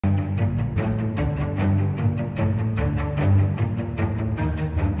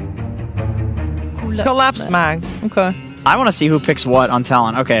Collapse mag. Okay. I want to see who picks what on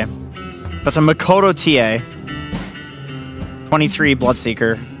Talon. Okay. That's a Makoto TA. 23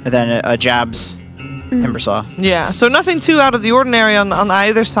 Bloodseeker. And then a Jabs Timbersaw. Yeah, so nothing too out of the ordinary on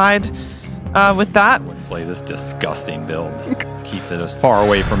either side with that. Play this disgusting build. Keep it as far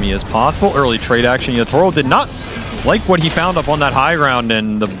away from me as possible. Early trade action. Yatoro did not like what he found up on that high ground,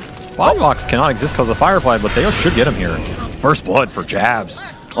 and the body box cannot exist because of Firefly, but they should get him here. First blood for Jabs.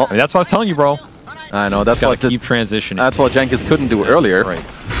 I mean, that's what I was telling you, bro. I know, that's what keep transitioning. That's what Jenkins couldn't do earlier. Right.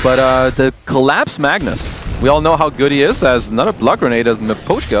 But the Collapse Magnus, we all know how good he is as another blood grenade as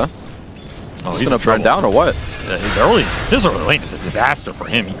Miposhka. Oh, he's gonna burn down or what? This early lane is a disaster for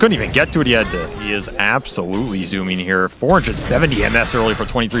him. He couldn't even get to it. He is absolutely zooming here. 470 MS early for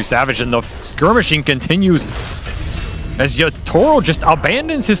 23 Savage, and the skirmishing continues as Yatoro just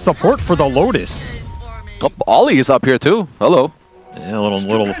abandons his support for the Lotus. Oh, Ollie is up here too. Hello. Yeah, a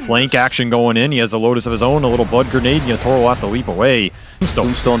little flank action going in. He has a Lotus of his own, a little blood grenade. Yatoro will have to leap away.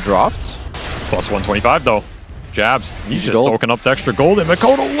 Tombstone dropped. Plus 125 though. Jabs. He's just soaking up the extra gold, and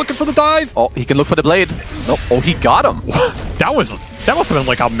Makoto looking for the dive. Oh, he can look for the blade. Nope. Oh, he got him. That must have been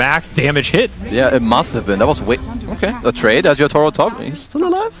like a max damage hit. Yeah, it must have been. That was okay. A trade as Yatoro top. He's still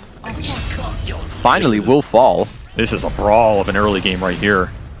alive. Finally, will fall. This is a brawl of an early game right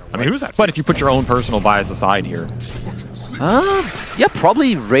here. I mean, who's that? But if you put your own personal bias aside here. Yeah,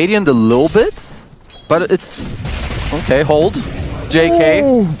 probably Radiant a little bit, but it's okay. Hold, JK,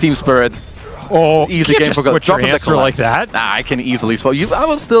 Ooh. Team Spirit. Oh, easy game for switch your answer like that. Nah, I can easily spell.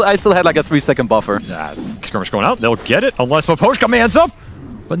 I still had like a 3-second buffer. Skirmish going out. They'll get it unless Miposhka mans up,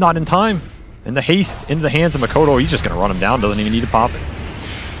 but not in time. And the haste into the hands of Makoto. He's just gonna run him down. Doesn't even need to pop it.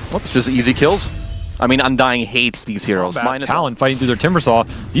 Oops, just easy kills. I mean, Undying hates these heroes. Talon fighting through their Timbersaw.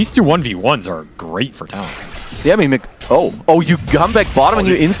 These two 1v1s are great for Talon. Yeah, I mean, oh, you come back bottom and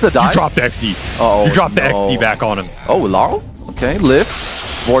you insta-dive? You dropped the XD. Oh, you dropped the XD back on him. Oh, Laurel? Okay, lift,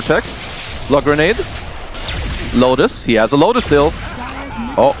 Vortex, Blood Grenade, Lotus. He has a Lotus still.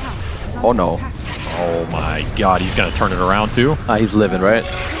 Oh no. Oh my god, he's gonna turn it around too? He's living, right?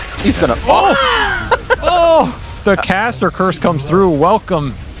 He's gonna... Oh! The caster curse comes through.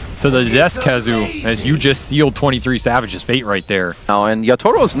 Welcome to the death, Khezu, as you just sealed 23 Savage's fate right there. Oh, and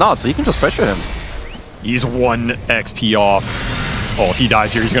Yatoro is not, so you can just pressure him. He's 1 XP off. Oh, if he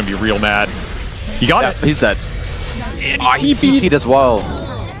dies here, he's going to be real mad. He got it. He's dead. He TP'd as well.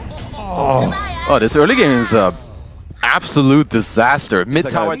 Oh, this early game is a absolute disaster. Mid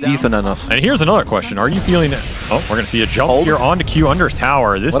tower decent enough. And here's another question. Are you feeling it? Oh, we're going to see a jump here onto Q under his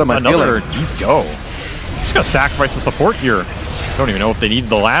tower. This is another deep go. Just going to sacrifice the support here. Don't even know if they need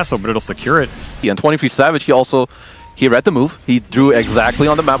the lasso, but it'll secure it. Yeah, and 23 Savage, he read the move. He drew exactly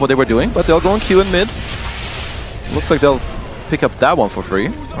on the map what they were doing, but they'll go in Q in mid. Looks like they'll pick up that one for free.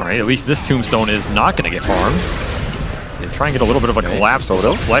 All right, at least this Tombstone is not going to get farmed. So try and get a little bit of a collapse with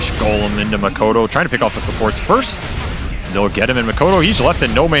a Flesh Golem into Makoto, trying to pick off the supports first. They'll get him in Makoto. He's left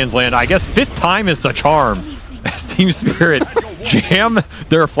in no man's land. I guess 5th time is the charm. As Team Spirit jam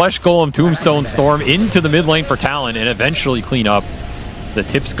their Flesh Golem Tombstone Storm into the mid lane for Talon and eventually clean up. The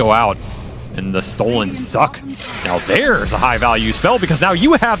tips go out and the stolen suck. Now there's a high value spell because now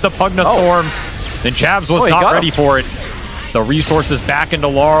you have the Pugna Storm and Jabs was not ready for it. The resources back into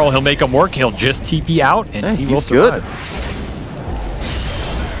Laurel. He'll make him work. He'll just TP out and he will survive.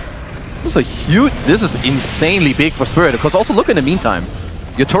 This is insanely big for Spirit, because also look in the meantime.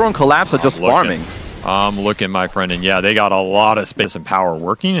 Yatoro and Collapse are just farming. I'm looking, my friend, and yeah, they got a lot of space and power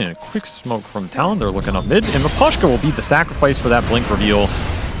working, and a quick smoke from Talon. They're looking up mid, and Miposhka will be the sacrifice for that blink reveal.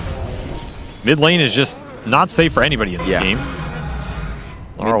 Mid lane is just not safe for anybody in this game.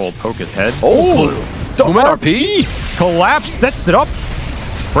 Laurel will poke his head. Oh, the RP! Collapse sets it up,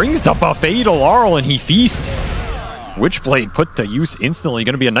 brings the buffet to Laurel, and he feasts. Witchblade put to use instantly.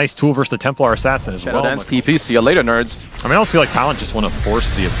 Going to be a nice tool versus the Templar Assassin as well. Dance TP, see you later, nerds. I mean, I also feel like Talon just want to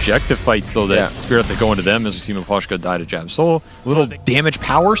force the objective fight so that Spirit have to go into them, as we see Miposhka die to Jab. So, little damage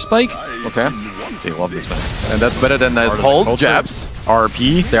power spike. Okay. They love this, man. And that's better than his hold, Jabs.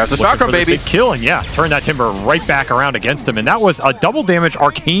 RP. There's a chakra, baby. Big kill, and yeah, turn that Timber right back around against him. And that was a double damage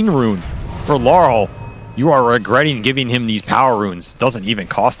Arcane Rune for Laurel. You are regretting giving him these power runes. Doesn't even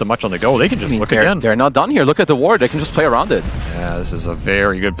cost them much on the go. They can just look again. They're not done here. Look at the ward. They can just play around it. Yeah, this is a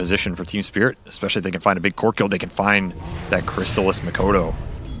very good position for Team Spirit, especially if they can find a big core kill. They can find that Crystalist Makoto.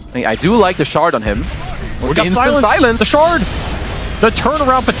 I do like the shard on him. We got silence. The shard. The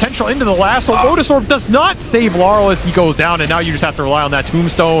turnaround potential into the lasso. Lotus Orb does not save Laurel as he goes down, and now you just have to rely on that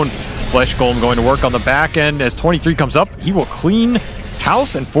Tombstone. Flesh Golem going to work on the back end. As 23 comes up, he will clean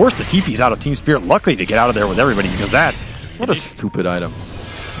house and force the TPs out of Team Spirit. Luckily to get out of there with everybody, because that... What a stupid item.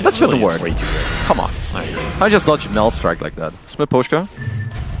 That shouldn't Really is work. way too good. Come on. I agree. I just dodged Mel Strike like that. Smith Poshka.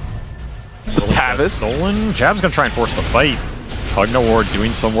 The Pavis. Stolen. Jab's gonna try and force the fight. Pugna Ward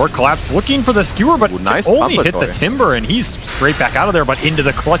doing some work. Collapse looking for the skewer, but nice only hit the pumpatory. timber, and he's straight back out of there, but into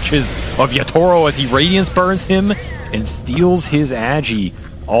the clutches of Yatoro as he Radiance burns him and steals his Agi.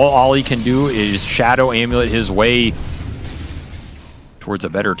 All he can do is Shadow Amulet his way towards a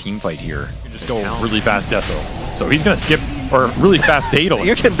better team fight here. You just go really fast Deso. So he's going to skip, or really fast Daedal.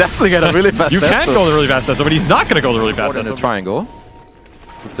 You can definitely get a really fast You can go the really fast Deso, but he's not going to go the really fast in the Deso. triangle.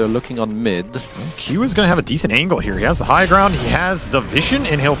 But they're looking on mid. Q is going to have a decent angle here. He has the high ground, he has the vision,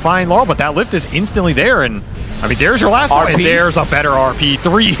 and he'll find Laurel, but that lift is instantly there. And I mean, there's your last one. And there's a better RP.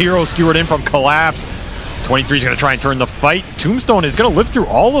 3 heroes skewered in from Collapse. 23 is going to try and turn the fight. Tombstone is going to live through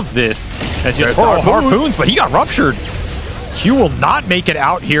all of this as Yatoro harpoons, but he got ruptured. Q will not make it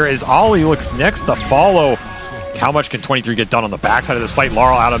out here as Ollie looks next to follow. How much can 23 get done on the backside of this fight?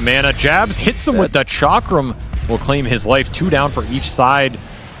 Laurel out of mana. Jabs hits him with the Chakram. Will claim his life. 2 down for each side.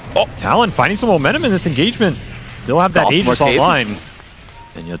 Talon finding some momentum in this engagement. Still have that Aegis online.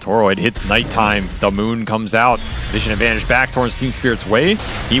 And Yatoro, it hits nighttime. The moon comes out. Vision advantage back towards Team Spirit's way.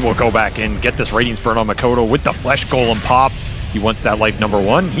 He will go back and get this Radiance burn on Makoto with the Flesh Golem pop. He wants that life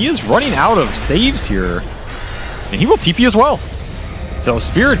 #1. He is running out of saves here. And he will TP as well. So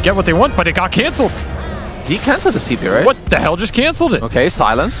Spirit get what they want, but it got canceled. He canceled his TP, right? What the hell just canceled it? Okay,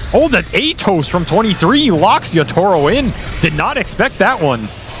 silence. Oh, that Atos from 23 locks Yatoro in. Did not expect that one.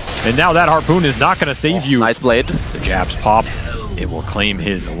 And now that harpoon is not going to save you. Nice blade. The jabs pop. It will claim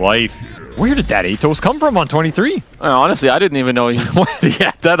his life. Where did that Atos come from on 23? Honestly, I didn't even know he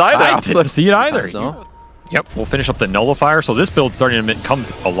had that either. I didn't see it either. So. Yep, we'll finish up the Nullifier. So this build's starting to come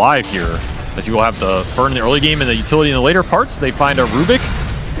alive here. As you will have the burn in the early game and the utility in the later parts. They find a Rubik.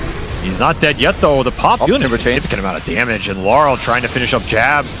 He's not dead yet, though. The pop dealing a significant amount of damage. And Laurel trying to finish up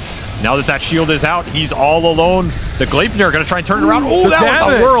jabs. Now that that shield is out, he's all alone. The Gleipnir going to try and turn it around. Oh, that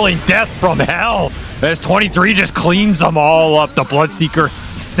was a whirling death from hell. As 23 just cleans them all up. The Bloodseeker,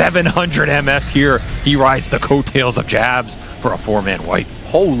 700 MS here. He rides the coattails of jabs for a 4-man wipe.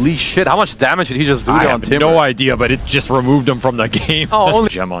 Holy shit, how much damage did he just do I on have Timber? no idea, but it just removed him from the game. Oh, only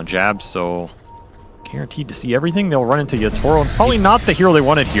Gem on jabs, so guaranteed to see everything. They'll run into Yatoro. Probably not the hero they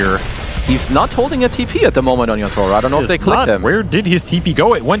wanted here. He's not holding a TP at the moment on Yatoro. I don't know if they clicked him. Where did his TP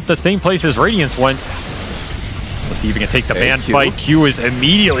go? It went the same place as Radiance went. Let's see if he can take the band fight. Q is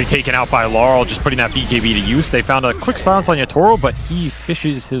immediately taken out by Laurel, just putting that BKB to use. They found a quick silence on Yatoro, but he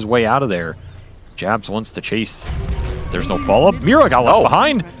fishes his way out of there. Jabs wants to chase. There's no follow-up. Mira got left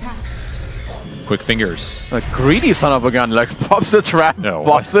behind. Quick fingers. A greedy son of a gun, like pops the trap,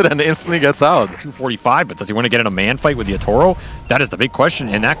 pops it, and instantly gets out. 245, but does he want to get in a man fight with Yatoro? That is the big question,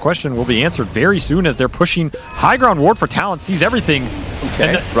 and that question will be answered very soon as they're pushing high ground ward for Talon, sees everything.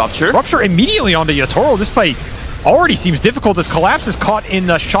 Okay, Rupture. Rupture immediately onto Yatoro. This fight already seems difficult as Collapse is caught in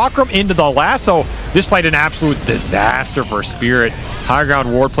the Chakram into the lasso. This fight an absolute disaster for Spirit. High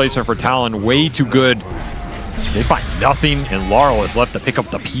ground ward placement for Talon, way too good. They find nothing, and Laurel is left to pick up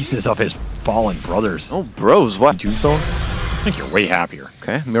the pieces of his fallen brothers. Oh, bros, what? Tombstone? I think you're way happier.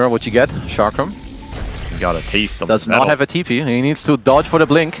 Okay, Mira, what you get? Chakram. You got a taste of Does metal. not have a TP. He needs to dodge for the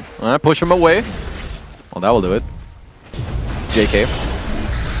blink. Push him away. Well, that will do it. JK.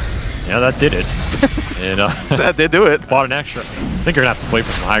 Yeah, that did it. And, that did do it. Bought an extra. I think you're going to have to play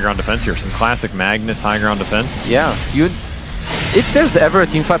for some high ground defense here. Some classic Magnus high ground defense. Yeah, if there's ever a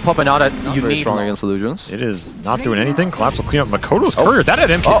team fight popping out that you need strong against illusions. It is not doing anything. Collapse will clean up Makoto's courier. That had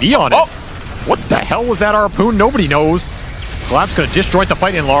MKB on it. What the hell was that harpoon? Nobody knows. Collapse going to disjoint the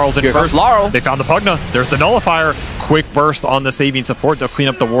fight in Laurel's in first. Laurel. They found the Pugna. There's the Nullifier. Quick burst on the saving support. They'll clean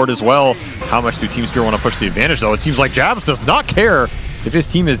up the ward as well. How much do Team Spirit want to push the advantage, though? It seems like Jabs does not care if his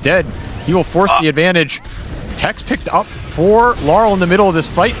team is dead. He will force the advantage. Hex picked up for Laurel in the middle of this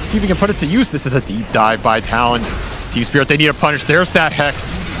fight. See if he can put it to use. This is a deep dive by Talon. Team Spirit, they need a punish. There's that Hex.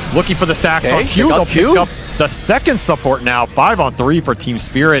 Looking for the stacks on Q. They'll pick up the second support now. 5-on-3 for Team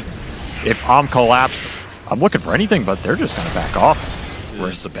Spirit. If I'm Collapse, I'm looking for anything, but they're just going to back off.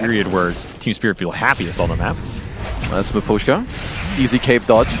 Where's the period where Team Spirit feel happiest on the map? That's Mapushka. Easy cape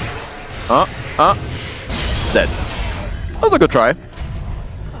dodge. Dead. That was a good try.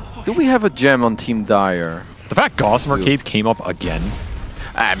 Do we have a gem on Team Dire? The fact Gossamer Cape came up again.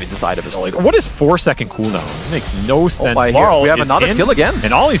 I mean, this item is like, what is 4-second cooldown? It makes no sense. We have another kill again.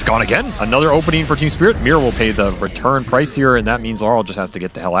 And Ollie's gone again. Another opening for Team Spirit. Mira will pay the return price here, and that means Laurel just has to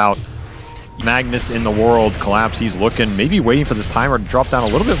get the hell out. Magnus in the world. Collapse, he's looking, maybe waiting for this timer to drop down a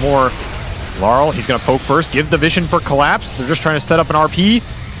little bit more. Laurel, he's going to poke first, give the vision for Collapse. They're just trying to set up an RP.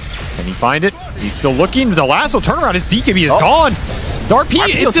 Can he find it? He's still looking. The lasso turnaround, his BKB is gone. The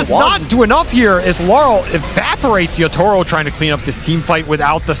RP, it does not do enough here as Laurel evaporates Yotaro trying to clean up this team fight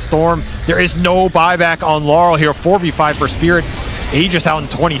without the Storm. There is no buyback on Laurel here. 4v5 for Spirit. Aegis out in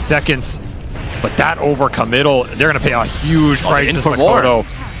 20 seconds. But that overcommittal, they're going to pay a huge price for Makoto.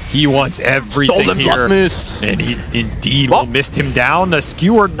 He wants everything Stolen here. blood mist. And he indeed will mist him down. The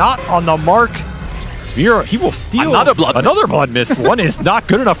skewer not on the mark. Spear, he will steal another blood mist. One is not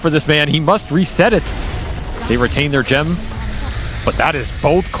good enough for this man. He must reset it. They retain their gem. But that is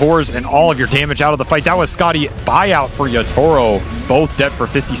both cores and all of your damage out of the fight. That was Scotty buyout for Yotaro. Both dead for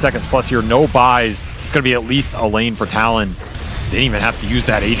 50 seconds plus here. No buys. It's going to be at least a lane for Talon. Didn't even have to use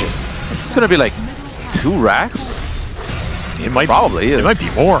that Aegis. This is going to be like 2 racks? It might probably. It might be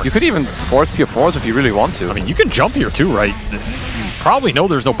more. You could even force your 4s if you really want to. I mean, you can jump here too, right? You probably know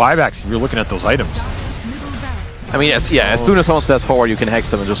there's no buybacks if you're looking at those items. I mean, as soon as someone steps forward, you can hex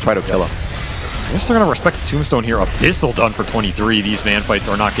them and just try to kill him. I guess they're going to respect the Tombstone here. Abyssal done for 23. These man fights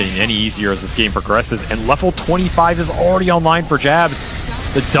are not getting any easier as this game progresses. And level 25 is already online for Jabs.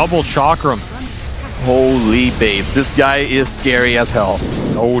 The double chakram. Holy base. This guy is scary as hell.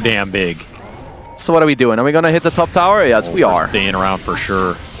 So damn big. So what are we doing? Are we going to hit the top tower? Yes, we are. Staying around for sure.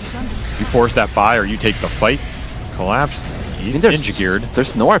 You force that buy or you take the fight. Collapse. He's ninja geared.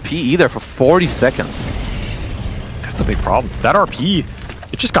 There's no RP either for 40 seconds. That's a big problem. That RP...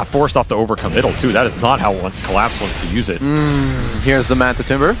 It just got forced off the overcommittal, too. That is not how Collapse wants to use it. Here's the Manta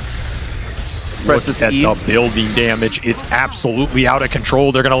Timber. Look at the building damage. It's absolutely out of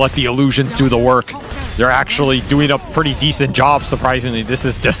control. They're going to let the illusions do the work. They're actually doing a pretty decent job, surprisingly. This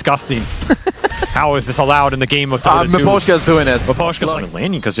is disgusting. How is this allowed in the game of Dota 2? Miposhka's doing it. Miposhka's not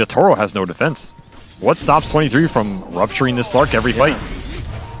landing because Yotaro has no defense. What stops 23 from rupturing this Slark every fight?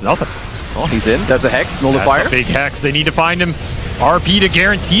 It's nothing. Oh, he's in. There's a hex. Nullifier. That's a big hex. They need to find him. RP to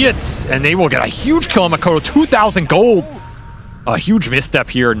guarantee it. And they will get a huge kill on Makoto. 2,000 gold. A huge misstep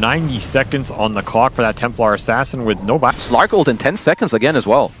here. 90 seconds on the clock for that Templar Assassin with no back. Slark ult in 10 seconds again as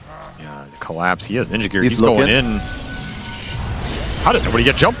well. Yeah, Collapse. He has ninja gear. He's going in. How did nobody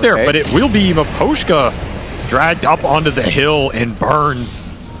get jumped there? But it will be Miposhka dragged up onto the hill and burns.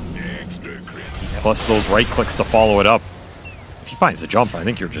 Plus those right clicks to follow it up. If he finds the jump, I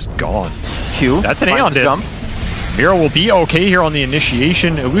think you're just gone. Q. That's an Aeon disc. Mira will be okay here on the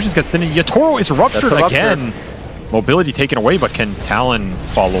initiation. Illusions gets in. Yotaro is ruptured again. Mobility taken away, but can Talon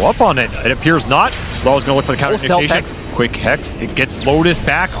follow up on it? It appears not. Laurel's going to look for the counter initiation. Quick hex. It gets Lotus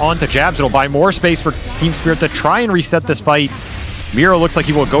back onto Jabs. It'll buy more space for Team Spirit to try and reset this fight. Mira looks like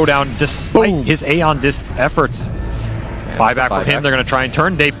he will go down despite his Aeon disc's efforts. Buyback for him. They're going to try and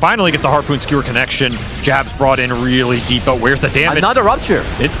turn. They finally get the Harpoon Skewer connection. Jabs brought in really deep, but where's the damage? Another rupture.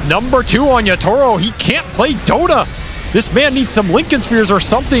 It's number 2 on Yotaro. He can't play Dota. This man needs some Lincoln Spears or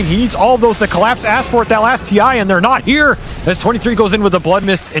something. He needs all of those to collapse asked for at that last TI, and they're not here. As 23 goes in with the Blood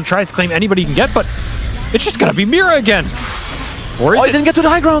Mist and tries to claim anybody he can get, but it's just going to be Mira again. Or is he didn't get to the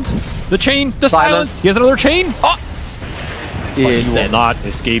high ground. The chain, the silence. He has another chain. Oh! But he will not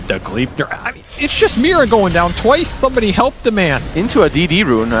escape the Gleipnir. I mean, it's just Mira going down twice. Somebody help the man. Into a DD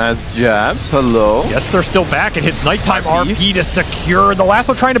rune as Jabs. Hello. Yes, they're still back. It hits nighttime RP to secure. The last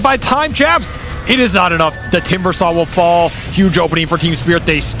one trying to buy time. Jabs. It is not enough. The Timber Saw will fall. Huge opening for Team Spirit.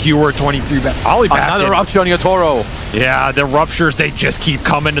 They skewer 23 back. Another rupture on Yotaro. Yeah, the ruptures, they just keep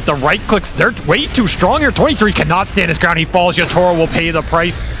coming. At the right clicks, they're way too strong here. 23 cannot stand his ground. He falls. Yotaro will pay the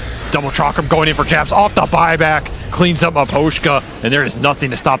price. Double chakram going in for Jabs off the buyback. Cleans up Miposhka, and there is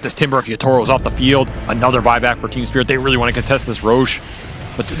nothing to stop this Timber if Yotaro is off the field. Another buyback for Team Spirit. They really want to contest this Roche.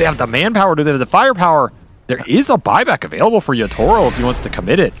 But do they have the manpower? Do they have the firepower? There is a buyback available for Yotaro if he wants to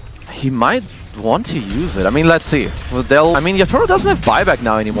commit it. He might want to use it. I mean, let's see. Well, I mean, Yotaro doesn't have buyback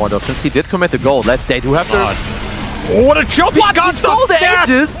now anymore, though, since he did commit the gold. They do have to... Oh, what a jump! He got the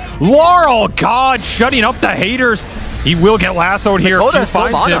Aegis! Laurel, God, shutting up the haters. He will get lassoed here if he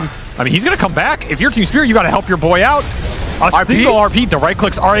finds him. I mean, he's going to come back. If you're Team Spirit, you got to help your boy out. A single RP. The right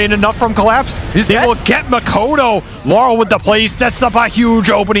clicks aren't enough from Collapse. They will get Makoto. Laurel with the play sets up a huge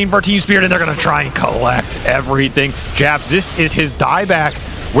opening for Team Spirit, and they're going to try and collect everything. Jabs, this is his dieback.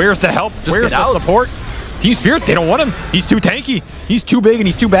 Where's the help? Where's the support? Team Spirit, they don't want him. He's too tanky. He's too big, and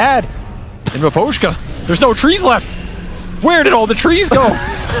he's too bad. And Miposhka, there's no trees left. Where did all the trees go?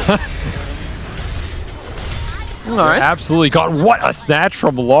 Absolutely gone. What a snatch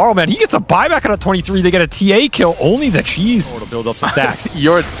from Laurel, man. He gets a buyback on a 23. They get a TA kill. Only the cheese to build up some stacks.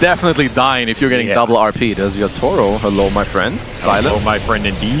 You're definitely dying if you're getting double RP. There's Yotaro. Hello, my friend. Silence. Hello, my friend,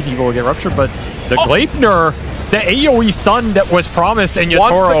 indeed. He will get ruptured, but the Gleipnir, the AoE stun that was promised, and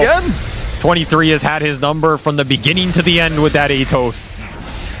Yotaro, once again, 23 has had his number from the beginning to the end with that Atos.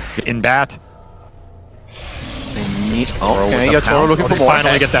 In bat. They Okay, Yatoro looking for more.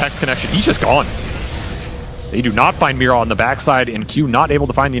 Finally gets the Hex connection. He's just gone. They do not find Mira on the backside, and Q not able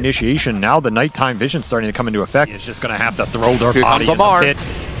to find the initiation. Now the nighttime vision starting to come into effect. It's just going to have to throw their body in the pit.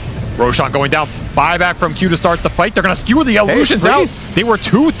 Roshan going down. Buyback from Q to start the fight. They're going to skew the illusions out. They were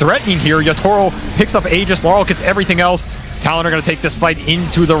too threatening here. Yatoro picks up Aegis. Laurel gets everything else. Talon are going to take this fight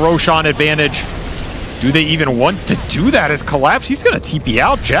into the Roshan advantage. Do they even want to do that as Collapse? He's going to TP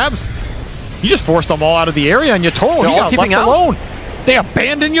out. Jabs. He just forced them all out of the area, and Yatoro, he got left alone. They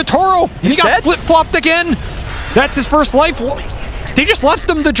abandoned Yatoro. He got flip-flopped again. That's his first life. They just left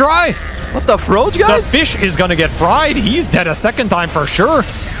him to dry. What the froge, guys? The fish is going to get fried. He's dead a second time for sure.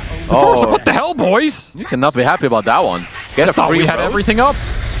 Yatoro's like, what the hell, boys? You cannot be happy about that one. I thought we had everything up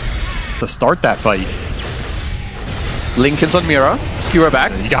to start that fight. Lincoln's on Mira. Skewer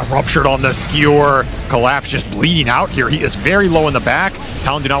back. He got ruptured on the skewer. Collapse just bleeding out here. He is very low in the back.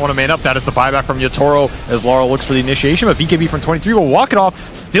 Talon do not want to man up. That is the buyback from Yatoro as Laurel looks for the initiation. But BKB from 23 will walk it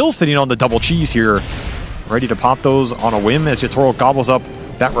off. Still sitting on the double cheese here. Ready to pop those on a whim as Yatoro gobbles up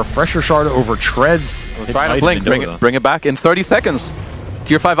that refresher shard over treads. Trying to blink. Bring it back in 30 seconds.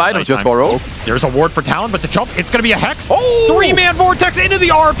 Tier 5 items, Yatoro. There's a ward for Talon, but the jump, it's going to be a Hex. Three-man Vortex into the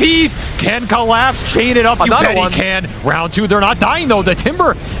RPs. Can Collapse chain it up? You bet he can. Round 2, they're not dying, though. The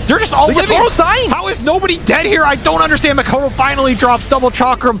Timber, they're just all living. Yatoro's dying. How is nobody dead here? I don't understand. Makoto finally drops double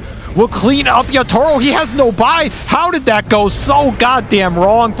Chakram. Will clean up Yatoro. He has no bite. How did that go so goddamn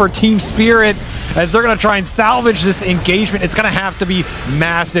wrong for Team Spirit? As they're going to try and salvage this engagement, it's going to have to be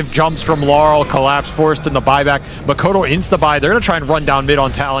massive jumps from Laurel. Collapse forced in the buyback. Makoto insta-buy. They're going to try and run down mid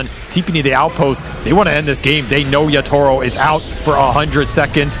on Talon. TPing to the outpost. They want to end this game. They know Yatoro is out for 100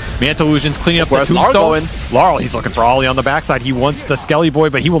 seconds. Manta Illusions cleaning up the tombstone. Laurel, he's looking for Ollie on the backside. He wants the Skelly Boy,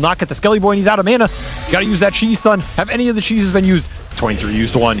 but he will not get the Skelly Boy, and he's out of mana. Got to use that cheese, son. Have any of the cheeses been used? 23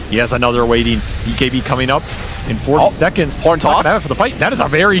 used one. He has another waiting. BKB coming up in 40 seconds. Horn toss. For the fight. That is a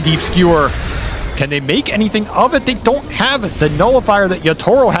very deep skewer. Can they make anything of it? They don't have the nullifier that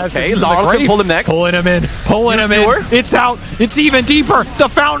Yatoro has. Okay, Laurel can pull him next. Pulling him in. Pulling him in. It's out. It's even deeper. The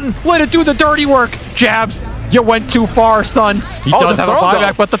fountain. Let it do the dirty work. Jabs. You went too far, son. He does have a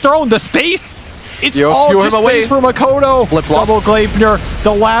buyback, but the throne, the space. It's all just space for Makoto. Double Gleipnir.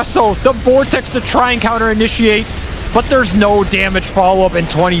 The lasso. The vortex to try and counter initiate. But there's no damage follow-up in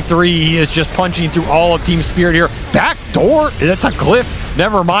 23. He is just punching through all of Team Spirit here. Back door? That's a glyph.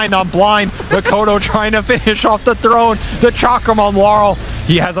 Never mind, I'm blind. Makoto trying to finish off the throne. The Chakram on Laurel.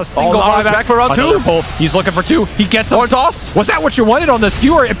 He has a single buyback. Back for round 2. Pull. He's looking for 2. He gets a toss. Was that what you wanted on the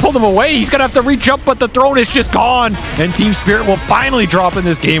skewer? It pulled him away. He's going to have to reach up, but the throne is just gone. And Team Spirit will finally drop in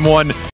this game 1.